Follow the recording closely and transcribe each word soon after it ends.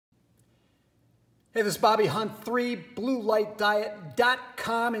Hey, this is Bobby Hunt,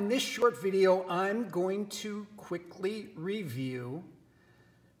 BLUelightDiet.com. In this short video, I'm going to quickly review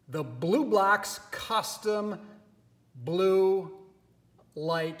the BLUblox custom blue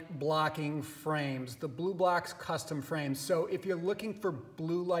light blocking frames, the BLUblox custom frames. So if you're looking for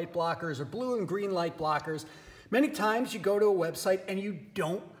blue light blockers or blue and green light blockers, many times you go to a website and you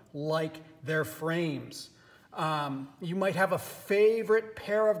don't like their frames. You might have a favorite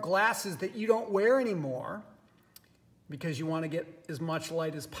pair of glasses that you don't wear anymore because you want to get as much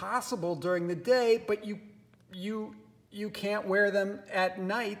light as possible during the day, but you can't wear them at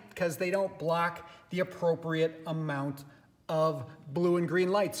night because they don't block the appropriate amount of blue and green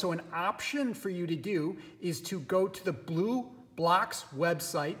light. So an option for you to do is to go to the BLUblox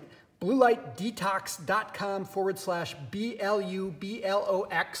website,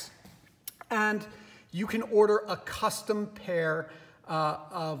 bluelightdetox.com/BLUblox, and you can order a custom pair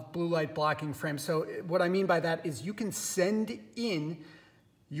of blue light blocking frames. So what I mean by that is you can send in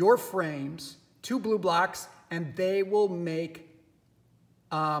your frames to BLUblox and they will make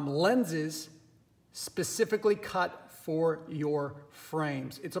lenses specifically cut for your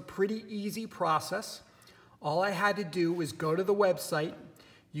frames. It's a pretty easy process. All I had to do was go to the website.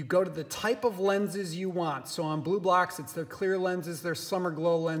 You go to the type of lenses you want. So on BLUblox, it's their clear lenses, their summer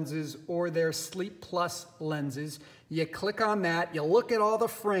glow lenses, or their sleep plus lenses. You click on that, you look at all the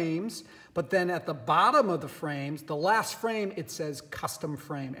frames, but then at the bottom of the frames, the last frame, it says custom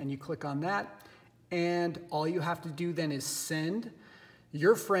frame, and you click on that, and all you have to do then is send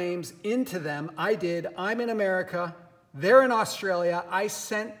your frames into them. I did. I'm in America, they're in Australia. I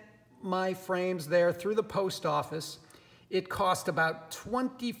sent my frames there through the post office. It cost about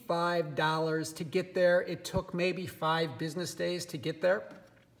 $25 to get there. It took maybe 5 business days to get there.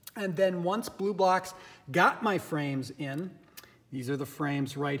 And then once BLUblox got my frames in, these are the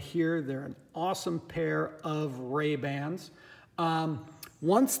frames right here. They're an awesome pair of Ray-Bans.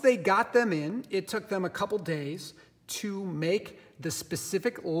 Once they got them in, it took them a couple days to make the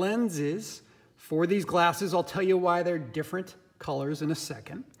specific lenses for these glasses. I'll tell you why they're different colors in a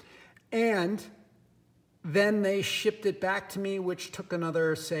second. And then they shipped it back to me, which took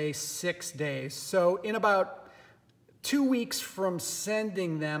another, say, 6 days. So in about 2 weeks from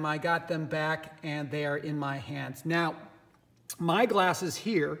sending them, I got them back and they are in my hands. Now, my glasses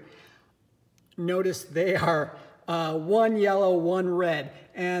here, notice they are one yellow, one red.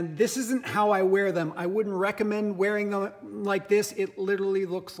 And this isn't how I wear them. I wouldn't recommend wearing them like this. It literally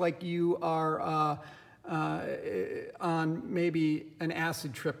looks like you are on maybe an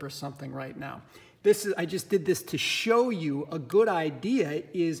acid trip or something right now. I just did this to show you a good idea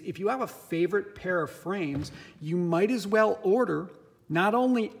is if you have a favorite pair of frames, you might as well order not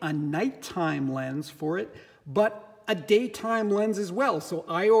only a nighttime lens for it, but a daytime lens as well. So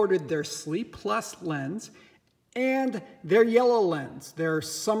I ordered their Sleep Plus lens and their yellow lens, their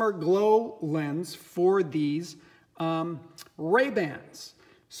summer glow lens for these Ray-Bans.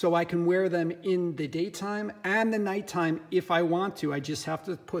 So I can wear them in the daytime and the nighttime if I want to. I just have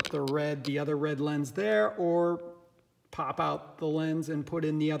to put the other red lens there, or pop out the lens and put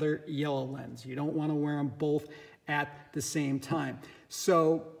in the other yellow lens. You don't want to wear them both at the same time.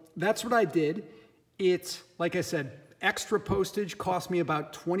 So that's what I did. It's, like I said, extra postage cost me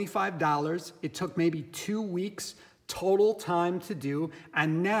about $25. It took maybe 2 weeks total time to do,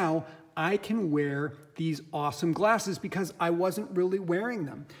 and now I can wear these awesome glasses because I wasn't really wearing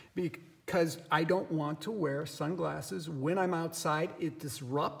them because I don't want to wear sunglasses when I'm outside. It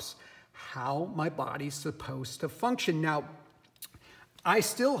disrupts how my body's supposed to function. Now, I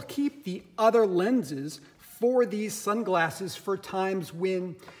still keep the other lenses for these sunglasses for times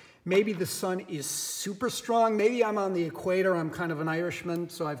when maybe the sun is super strong. Maybe I'm on the equator. I'm kind of an Irishman,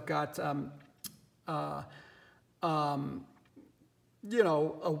 so I've got you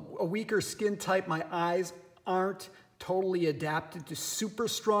know, a weaker skin type. My eyes aren't totally adapted to super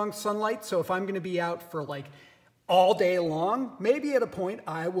strong sunlight. So if I'm going to be out for like all day long, maybe at a point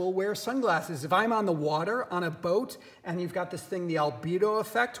I will wear sunglasses. If I'm on the water on a boat and you've got this thing, the albedo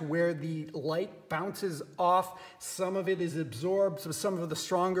effect, where the light bounces off, some of it is absorbed, so some of the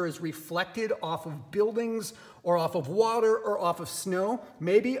stronger is reflected off of buildings or off of water or off of snow,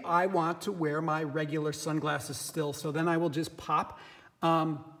 maybe I want to wear my regular sunglasses still. So then I will just pop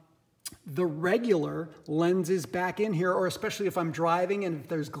the regular lenses back in here, or especially if I'm driving and if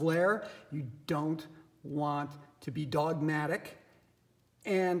there's glare, you don't want to be dogmatic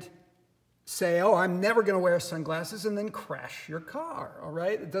and say, oh, I'm never going to wear sunglasses, and then crash your car, all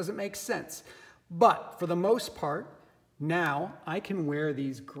right? It doesn't make sense. But for the most part, now I can wear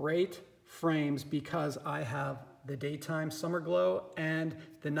these great frames because I have the daytime Summer Glow and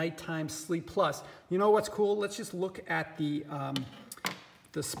the nighttime Sleep Plus. You know what's cool? Let's just look at the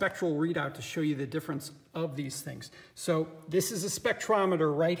spectral readout to show you the difference of these things. So this is a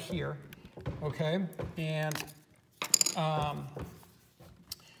spectrometer right here, okay? And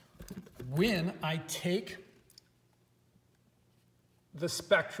when I take the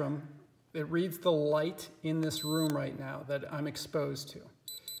spectrum, it reads the light in this room right now that I'm exposed to.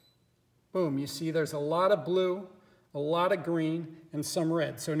 Boom, you see there's a lot of blue, a lot of green, and some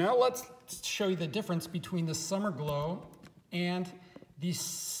red. So now let's show you the difference between the Summer Glow and the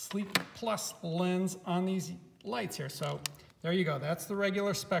Sleep Plus lens on these lights here. So there you go, that's the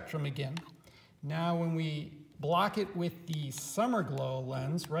regular spectrum again. Now when we block it with the Summer Glow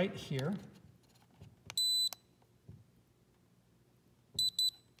lens right here,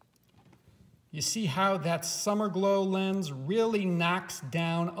 you see how that Summer Glow lens really knocks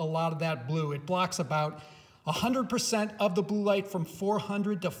down a lot of that blue. It blocks about 100% of the blue light from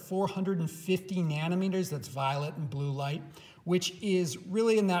 400 to 450 nanometers. That's violet and blue light, which is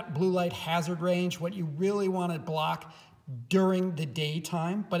really in that blue light hazard range, what you really want to block during the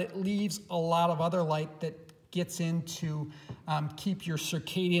daytime, but it leaves a lot of other light that gets in to keep your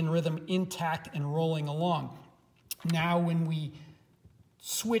circadian rhythm intact and rolling along. Now when we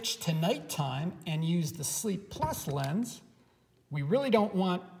switch to nighttime and use the Sleep Plus lens, we really don't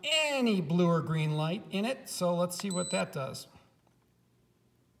want any blue or green light in it, so let's see what that does.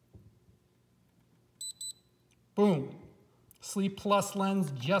 Boom. Sleep Plus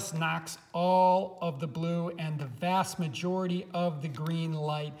lens just knocks all of the blue and the vast majority of the green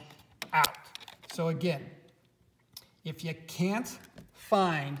light out. So again, if you can't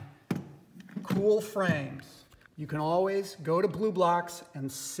find cool frames, you can always go to BLUblox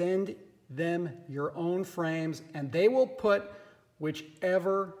and send them your own frames, and they will put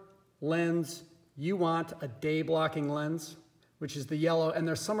whichever lens you want, a day blocking lens, which is the yellow, and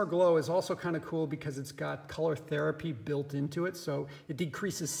their Summer Glow is also kind of cool because it's got color therapy built into it, so it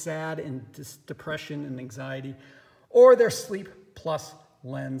decreases SAD and depression and anxiety, or their Sleep Plus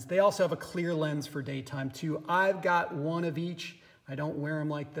lens. They also have a clear lens for daytime too. I've got one of each. I don't wear them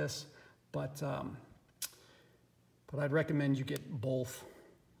like this, but I'd recommend you get both.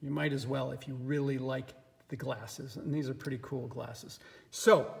 You might as well if you really like the glasses, and these are pretty cool glasses.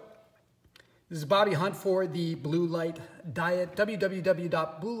 So, this is Bobby Hunt for the Blue Light Diet,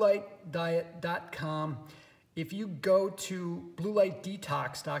 www.BlueLightDiet.com. If you go to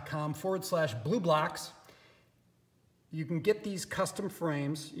BlueLightDetox.com/BLUblox, you can get these custom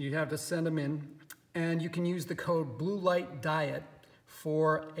frames. You have to send them in, and you can use the code BlueLightDiet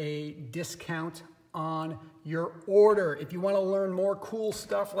for a discount on your order. If you want to learn more cool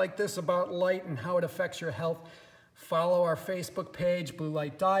stuff like this about light and how it affects your health, follow our Facebook page, Blue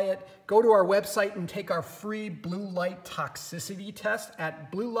Light Diet. Go to our website and take our free blue light toxicity test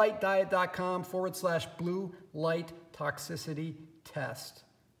at BlueLightDiet.com/blue light toxicity test.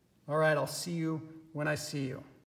 All right, I'll see you when I see you.